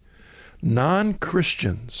responsibility.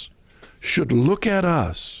 Non-Christians should look at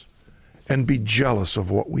us and be jealous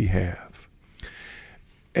of what we have.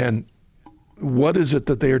 And what is it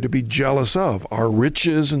that they are to be jealous of? Our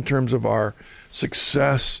riches in terms of our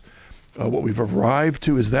success, what we've arrived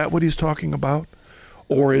to? Is that what he's talking about?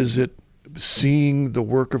 Or is it seeing the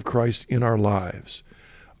work of Christ in our lives,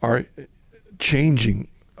 our changing,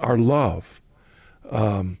 our love,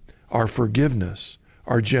 our forgiveness,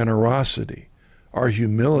 our generosity, our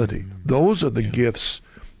humility? Those are the gifts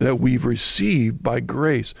that we've received by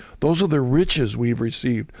grace. Those are the riches we've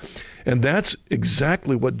received. And that's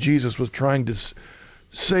exactly what Jesus was trying to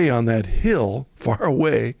say on that hill far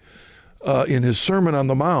away in his Sermon on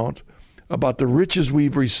the Mount about the riches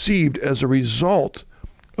we've received as a result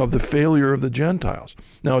of the failure of the Gentiles.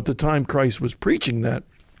 Now, at the time Christ was preaching that,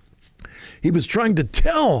 he was trying to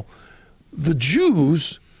tell the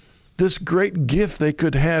Jews this great gift they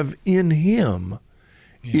could have in him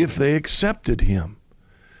if they accepted him.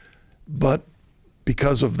 But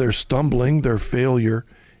because of their stumbling, their failure,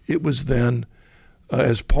 it was then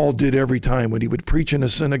as Paul did every time when he would preach in a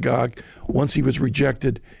synagogue. Once he was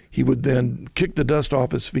rejected, he would then kick the dust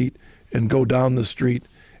off his feet and go down the street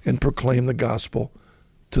and proclaim the gospel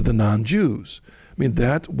to the non-Jews. I mean,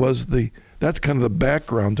 that's kind of the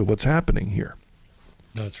background to what's happening here.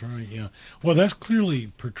 That's right, yeah. Well, that's clearly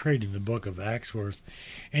portrayed in the book of Acts for us.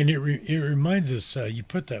 And it reminds us, you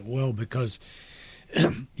put that well, because,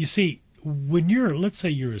 you see, when let's say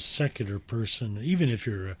you're a secular person, even if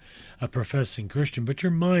you're a professing Christian, but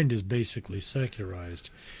your mind is basically secularized,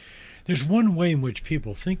 there's one way in which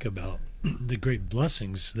people think about the great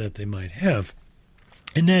blessings that they might have,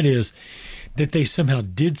 and that is that they somehow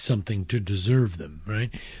did something to deserve them, right?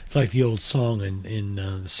 It's like the old song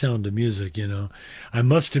in Sound of Music, I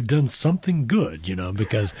must have done something good,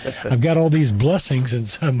 because I've got all these blessings, and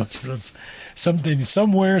so I must have done something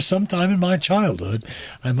somewhere, sometime in my childhood.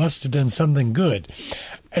 I must have done something good.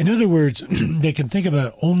 In other words, they can think about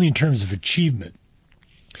it only in terms of achievement.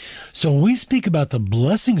 So when we speak about the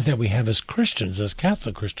blessings that we have as Christians, as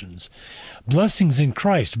Catholic Christians, blessings in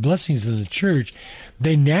Christ, blessings in the church,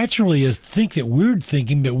 they naturally think that we're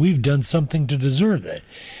thinking that we've done something to deserve that.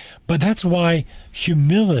 But that's why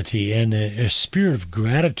humility and a spirit of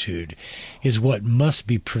gratitude is what must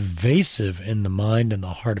be pervasive in the mind and the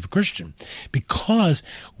heart of a Christian, because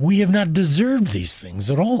we have not deserved these things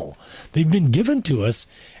at all. They've been given to us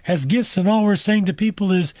as gifts, and all we're saying to people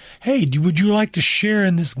is, hey, would you like to share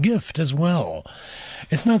in this gift as well?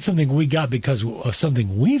 It's not something we got because of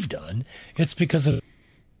something we've done. It's because of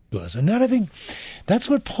us. And that, I think, that's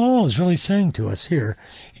what Paul is really saying to us here.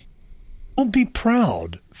 Don't be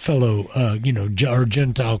proud, fellow, our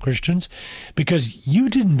Gentile Christians, because you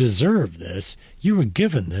didn't deserve this. You were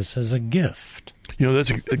given this as a gift. That's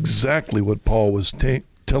exactly what Paul was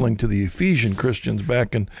telling to the Ephesian Christians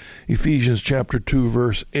back in Ephesians chapter 2,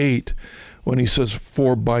 verse 8, when he says,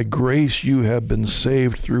 "For by grace you have been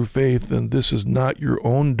saved through faith, and this is not your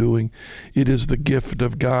own doing. It is the gift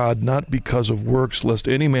of God, not because of works, lest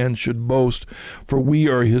any man should boast. For we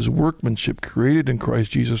are his workmanship, created in Christ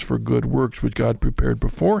Jesus for good works, which God prepared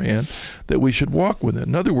beforehand that we should walk with it."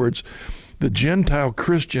 In other words, the Gentile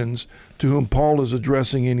Christians to whom Paul is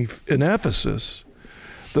addressing in Ephesus,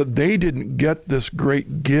 that they didn't get this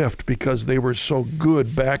great gift because they were so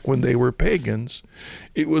good back when they were pagans.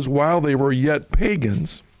 It was while they were yet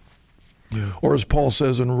pagans, or as Paul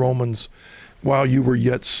says in Romans, while you were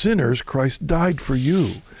yet sinners, Christ died for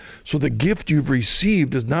you. So the gift you've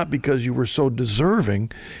received is not because you were so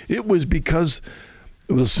deserving. It was because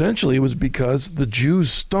the Jews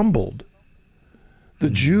stumbled. The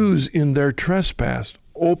Jews in their trespass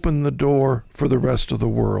opened the door for the rest of the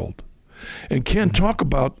world. And Ken, talk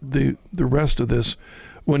about the rest of this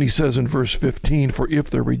when he says in verse 15, "For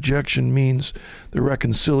if their rejection means the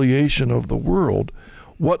reconciliation of the world,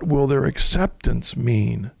 what will their acceptance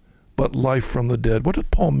mean but life from the dead?" What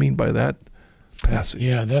did Paul mean by that passage?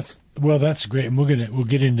 Yeah, that's great, and we'll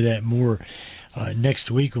get into that more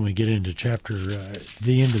next week when we get into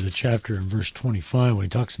the end of the chapter in verse 25, when he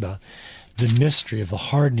talks about the mystery of the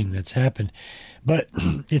hardening that's happened. But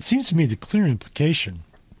it seems to me the clear implication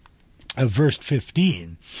of verse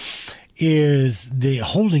 15 is the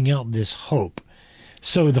holding out this hope.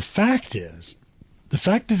 So the fact is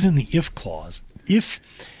in the if clause. If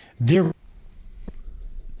the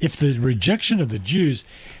rejection of the Jews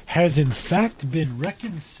has in fact been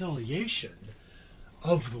reconciliation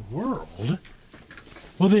of the world,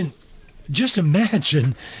 well then just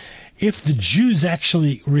imagine if the Jews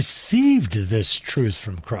actually received this truth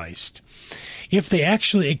from Christ, if they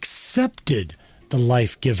actually accepted the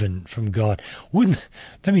life given from God.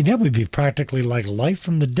 That would be practically like life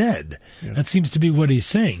from the dead. Yeah. That seems to be what he's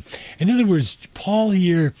saying. In other words, Paul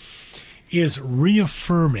here is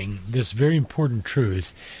reaffirming this very important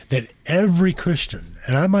truth that every Christian,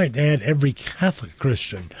 and I might add every Catholic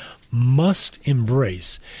Christian, must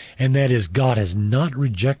embrace, and that is God has not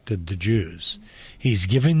rejected the Jews. He's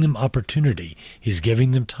giving them opportunity. He's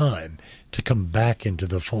giving them time to come back into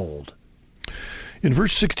the fold. In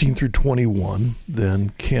verse 16 through 21,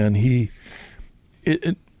 then, Ken,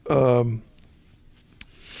 it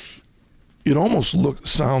almost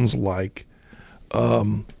sounds like,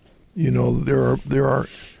 there are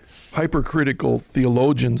hypercritical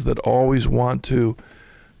theologians that always want to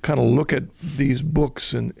kind of look at these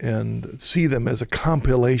books and see them as a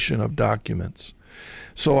compilation of documents.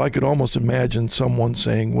 So I could almost imagine someone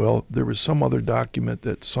saying, well, there was some other document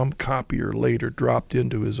that some copier later dropped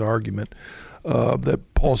into his argument, that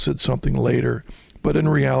Paul said something later. But in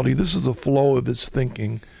reality, this is the flow of his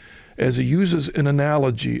thinking as he uses an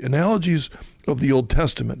analogies of the Old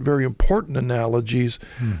Testament, very important analogies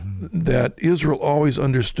that Israel always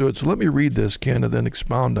understood. So let me read this, Ken, and then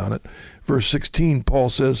expound on it. Verse 16, Paul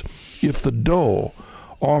says, if the dough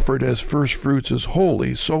offered as first fruits is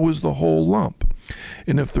holy, so is the whole lump.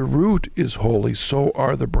 And if the root is holy, so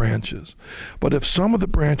are the branches. But if some of the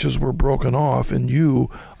branches were broken off, and you,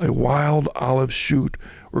 a wild olive shoot,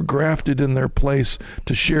 were grafted in their place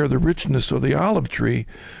to share the richness of the olive tree,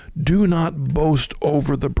 do not boast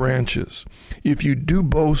over the branches. If you do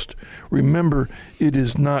boast, remember it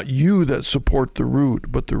is not you that support the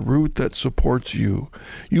root, but the root that supports you.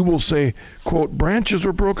 You will say, quote, branches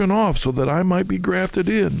are broken off so that I might be grafted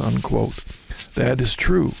in, unquote. That is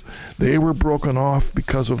true. They were broken off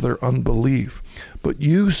because of their unbelief. But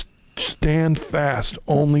you stand fast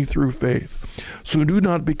only through faith. So do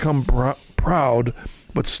not become proud,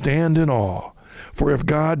 but stand in awe. For if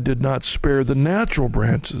God did not spare the natural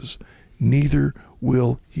branches, neither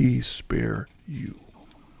will he spare you.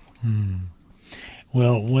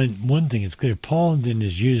 Well, one thing is clear. Paul then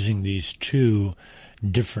is using these two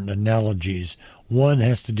different analogies. One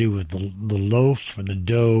has to do with the loaf or the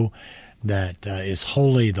dough that is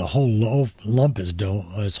holy. The whole lump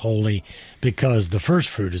is holy because the first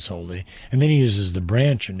fruit is holy. And then he uses the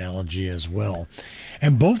branch analogy as well.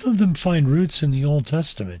 And both of them find roots in the Old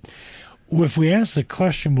Testament. If we ask the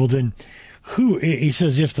question, well then, he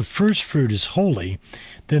says if the first fruit is holy,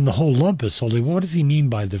 then the whole lump is holy. What does he mean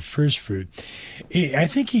by the first fruit? I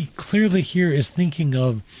think he clearly here is thinking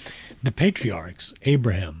of the patriarchs,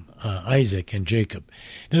 Abraham, Isaac, and Jacob.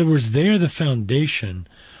 In other words, they're the foundation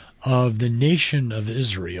of the nation of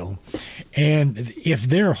Israel. And if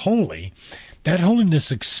they're holy, that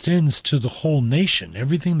holiness extends to the whole nation,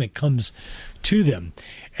 everything that comes to them.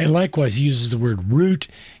 And likewise, he uses the word root.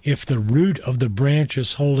 If the root of the branch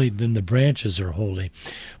is holy, then the branches are holy.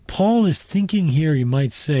 Paul is thinking here, you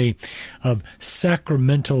might say, of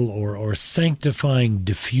sacramental or sanctifying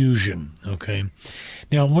diffusion. Okay.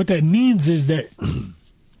 Now, what that means is that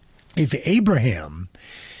if Abraham,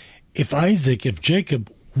 if Isaac, if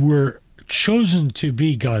Jacob were chosen to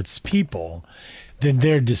be God's people, then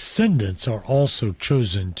their descendants are also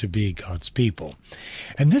chosen to be God's people.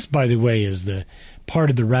 And this, by the way, is the part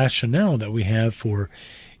of the rationale that we have for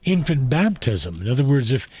infant baptism. In other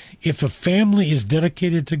words, if a family is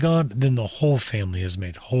dedicated to God, then the whole family is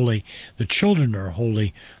made holy. The children are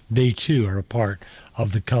holy. They too are a part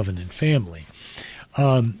of the covenant family.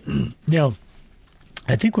 Now,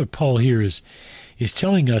 I think what Paul here is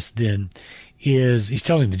telling us then is he's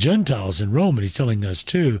telling the Gentiles in Rome, and he's telling us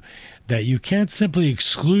too, that you can't simply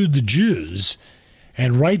exclude the Jews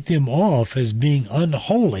and write them off as being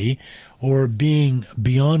unholy or being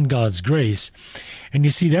beyond God's grace. And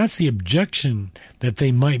you see, that's the objection that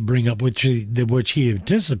they might bring up, which he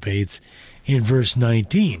anticipates in verse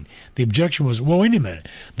 19. The objection was, well, wait a minute,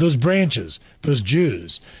 those branches, those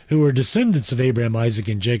Jews who are descendants of Abraham, Isaac,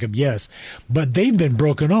 and Jacob, yes, but they've been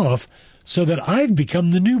broken off so that I've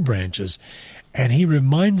become the new branches. And he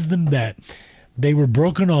reminds them that they were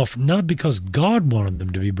broken off not because God wanted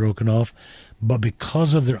them to be broken off, but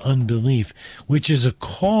because of their unbelief, which is a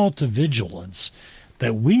call to vigilance,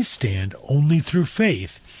 that we stand only through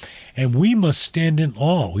faith. And we must stand in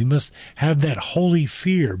awe. We must have that holy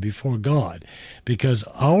fear before God, because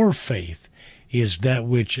our faith is that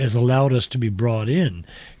which has allowed us to be brought in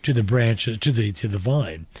to the branches, to the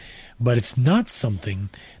vine. But it's not something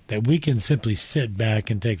that we can simply sit back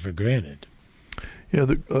and take for granted. Yeah,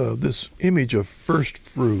 this image of first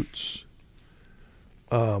fruits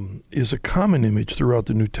is a common image throughout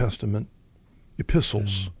the New Testament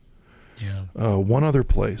epistles. One other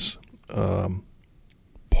place,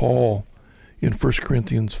 Paul in 1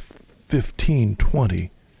 Corinthians 15:20,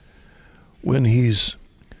 when he's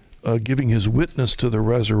giving his witness to the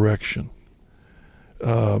resurrection,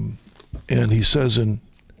 and he says in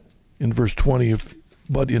verse 20,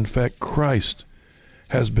 but in fact Christ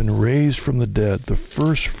has been raised from the dead, the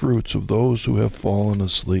first fruits of those who have fallen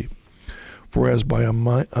asleep. For as by a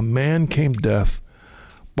man came death,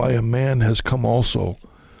 by a man has come also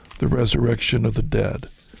the resurrection of the dead.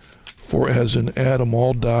 For as in Adam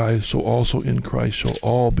all die, so also in Christ shall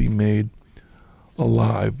all be made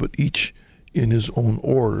alive, but each in his own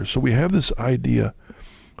order. So we have this idea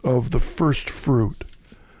of the first fruit,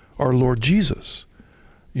 our Lord Jesus.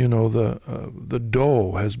 You know, the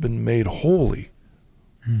dough has been made holy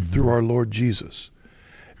through our Lord Jesus.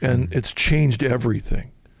 And it's changed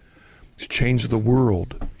everything. It's changed the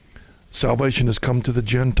world. Salvation has come to the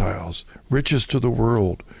Gentiles, riches to the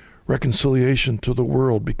world, reconciliation to the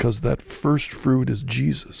world, because that first fruit is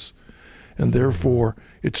Jesus. And therefore,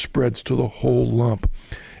 it spreads to the whole lump.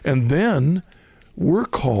 And then we're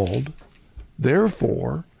called,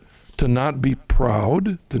 therefore, to not be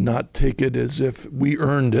proud, to not take it as if we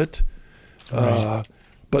earned it, Right.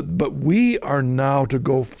 but we are now to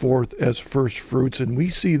go forth as first fruits. And we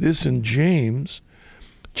see this in James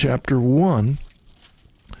chapter 1,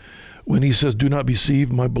 when he says, "Do not be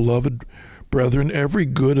deceived, my beloved brethren. Every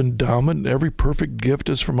good endowment and every perfect gift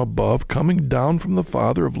is from above, coming down from the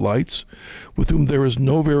Father of lights, with whom there is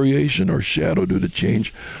no variation or shadow due to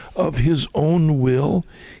change. Of his own will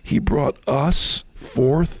he brought us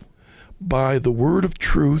forth by the word of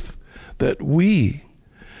truth, that we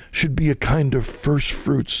should be a kind of first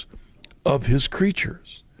fruits of his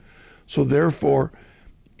creatures." So therefore,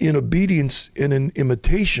 in obedience and in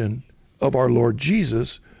imitation of our Lord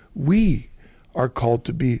Jesus, we are called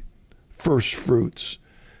to be first fruits,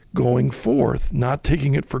 going forth, not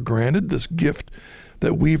taking it for granted, this gift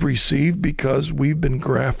that we've received because we've been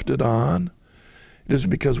grafted on. It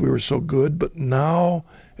isn't because we were so good, but now,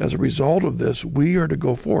 as a result of this, we are to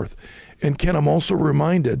go forth. And Ken, I'm also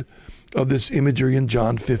reminded of this imagery in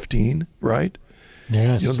John 15, right?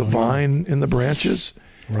 Yes. You know, the vine and the branches.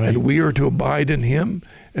 Right. And we are to abide in him,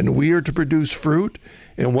 and we are to produce fruit.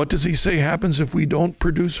 And what does he say happens if we don't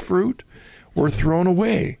produce fruit? We're thrown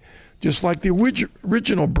away. Just like the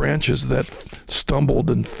original branches that stumbled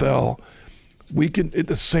and fell.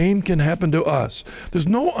 The same can happen to us. There's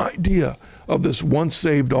no idea of this once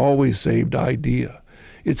saved, always saved idea.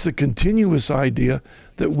 It's the continuous idea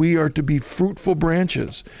that we are to be fruitful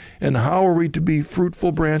branches. And how are we to be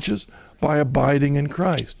fruitful branches? By abiding in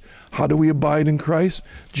Christ. How do we abide in Christ?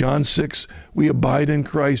 John 6, we abide in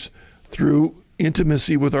Christ through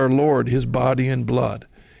intimacy with our Lord, his body and blood.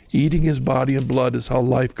 Eating his body and blood is how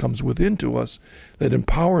life comes within to us, that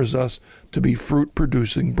empowers us to be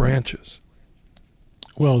fruit-producing branches.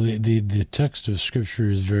 Well, the text of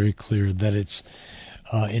Scripture is very clear that it's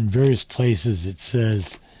in various places it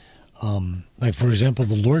says, like for example,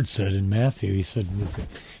 the Lord said in Matthew, he said,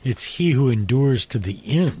 it's he who endures to the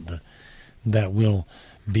end that will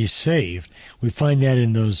be saved. We find that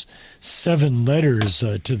in those 7 letters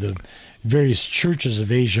to the various churches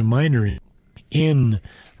of Asia Minor. In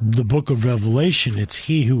the book of Revelation, it's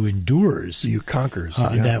he who endures He who conquers.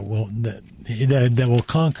 that will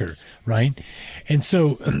conquer, right? And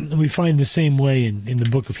so we find the same way in the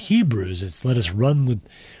book of Hebrews. It's let us run with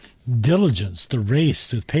diligence the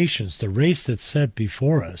race, with patience, the race that's set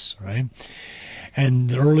before us, right?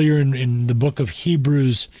 And earlier in the book of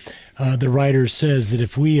Hebrews, the writer says that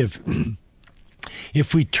if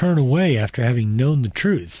we turn away after having known the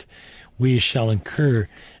truth, we shall incur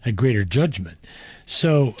a greater judgment.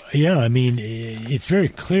 So, yeah, I mean, it's very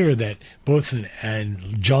clear that both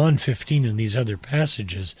in John 15 and these other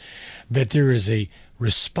passages, that there is a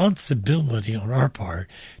responsibility on our part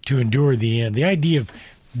to endure the end. The idea of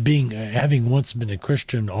having once been a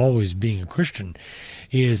Christian, always being a Christian,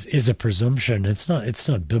 is a presumption. It's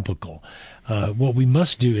not biblical. What we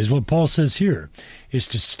must do is what Paul says here, is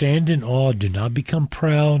to stand in awe, do not become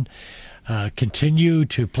proud, continue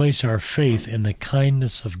to place our faith in the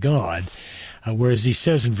kindness of God. Whereas he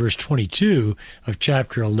says in verse 22 of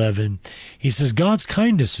chapter 11, he says, God's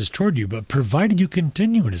kindness is toward you, but provided you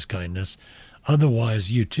continue in his kindness,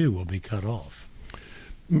 otherwise you too will be cut off.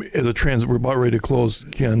 As we're about ready to close,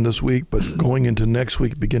 Ken, this week, but going into next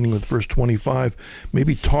week, beginning with verse 25,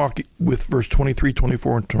 maybe talk with verse 23,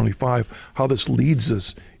 24, and 25, how this leads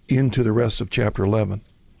us into the rest of chapter 11.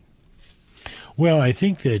 Well, I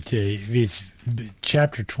think that it's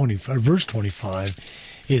chapter 25, verse 25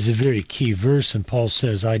 is a very key verse, and Paul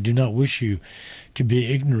says, I do not wish you to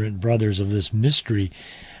be ignorant, brothers, of this mystery,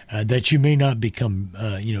 that you may not become,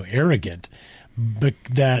 arrogant, but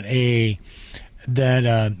that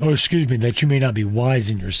you may not be wise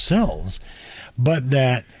in yourselves, but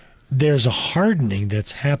that there's a hardening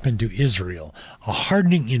that's happened to Israel, a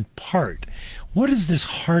hardening in part. What is this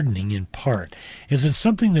hardening in part? Is it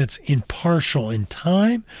something that's impartial in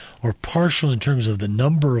time or partial in terms of the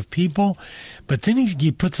number of people? But then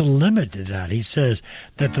he puts a limit to that. He says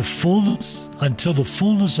that until the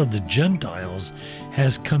fullness of the Gentiles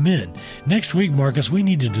has come in. Next week, Marcus, we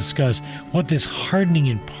need to discuss what this hardening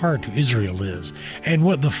in part to Israel is and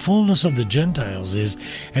what the fullness of the Gentiles is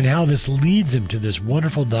and how this leads him to this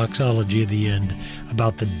wonderful doxology at the end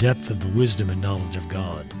about the depth of the wisdom and knowledge of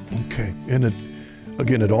God. Okay. And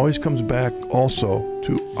it always comes back also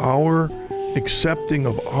to our accepting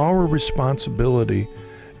of our responsibility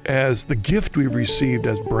as the gift we've received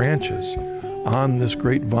as branches on this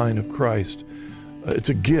great vine of Christ. It's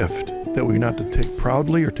a gift that we're not to take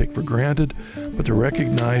proudly or take for granted, but to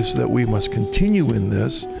recognize that we must continue in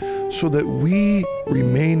this so that we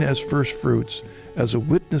remain as first fruits as a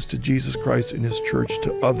witness to Jesus Christ and his church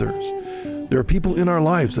to others? There are people in our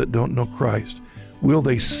lives that don't know Christ. Will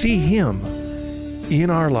they see him in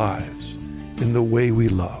our lives in the way we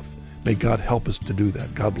love? May God help us to do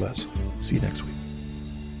that. God bless. See you next week.